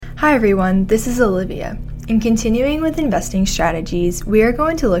Hi everyone, this is Olivia. In continuing with investing strategies, we are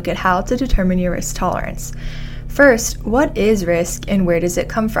going to look at how to determine your risk tolerance. First, what is risk and where does it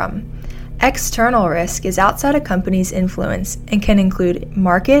come from? External risk is outside a company's influence and can include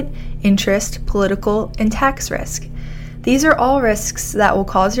market, interest, political, and tax risk. These are all risks that will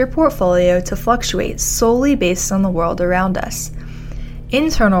cause your portfolio to fluctuate solely based on the world around us.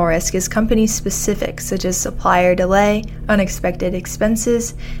 Internal risk is company-specific, such as supplier delay, unexpected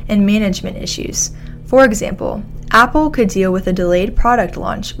expenses, and management issues. For example, Apple could deal with a delayed product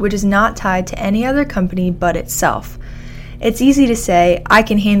launch, which is not tied to any other company but itself. It's easy to say, I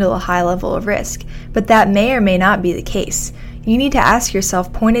can handle a high level of risk, but that may or may not be the case. You need to ask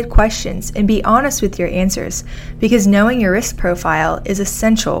yourself pointed questions and be honest with your answers, because knowing your risk profile is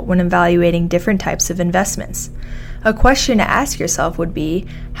essential when evaluating different types of investments. A question to ask yourself would be,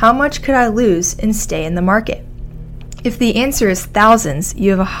 how much could I lose and stay in the market? If the answer is thousands, you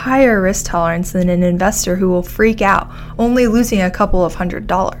have a higher risk tolerance than an investor who will freak out, only losing a couple of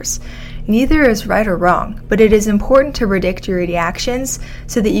 $100s. Neither is right or wrong, but it is important to predict your reactions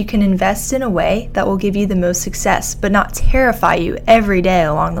so that you can invest in a way that will give you the most success, but not terrify you every day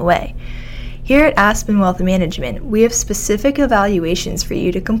along the way. Here at Aspen Wealth Management, we have specific evaluations for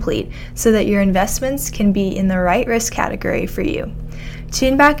you to complete so that your investments can be in the right risk category for you.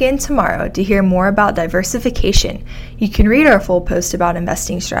 Tune back in tomorrow to hear more about diversification. You can read our full post about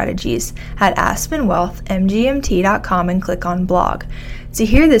investing strategies at aspenwealthmgmt.com and click on blog. To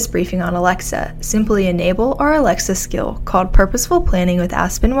hear this briefing on Alexa, simply enable our Alexa skill called Purposeful Planning with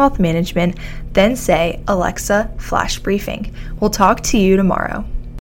Aspen Wealth Management, then say, Alexa, flash briefing. We'll talk to you tomorrow.